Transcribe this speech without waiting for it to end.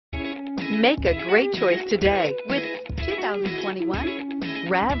Make a great choice today with 2021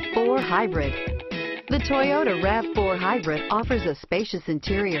 RAV4 Hybrid. The Toyota RAV4 Hybrid offers a spacious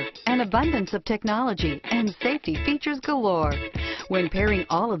interior, an abundance of technology, and safety features galore. When pairing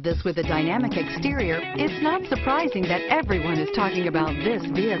all of this with a dynamic exterior, it's not surprising that everyone is talking about this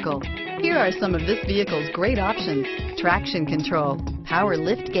vehicle. Here are some of this vehicle's great options: traction control, power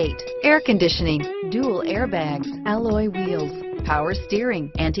liftgate, air conditioning, dual airbags, alloy wheels, power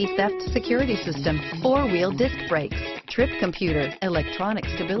steering, anti-theft security system, four-wheel disc brakes, trip computer, electronic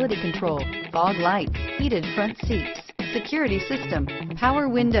stability control, fog lights, heated front seats, security system, power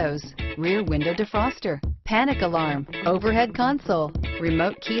windows, rear window defroster, panic alarm, overhead console,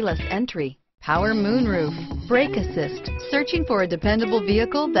 remote keyless entry, power moonroof, brake assist. Searching for a dependable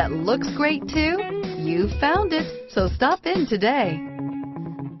vehicle that looks great too? You found it, so stop in today.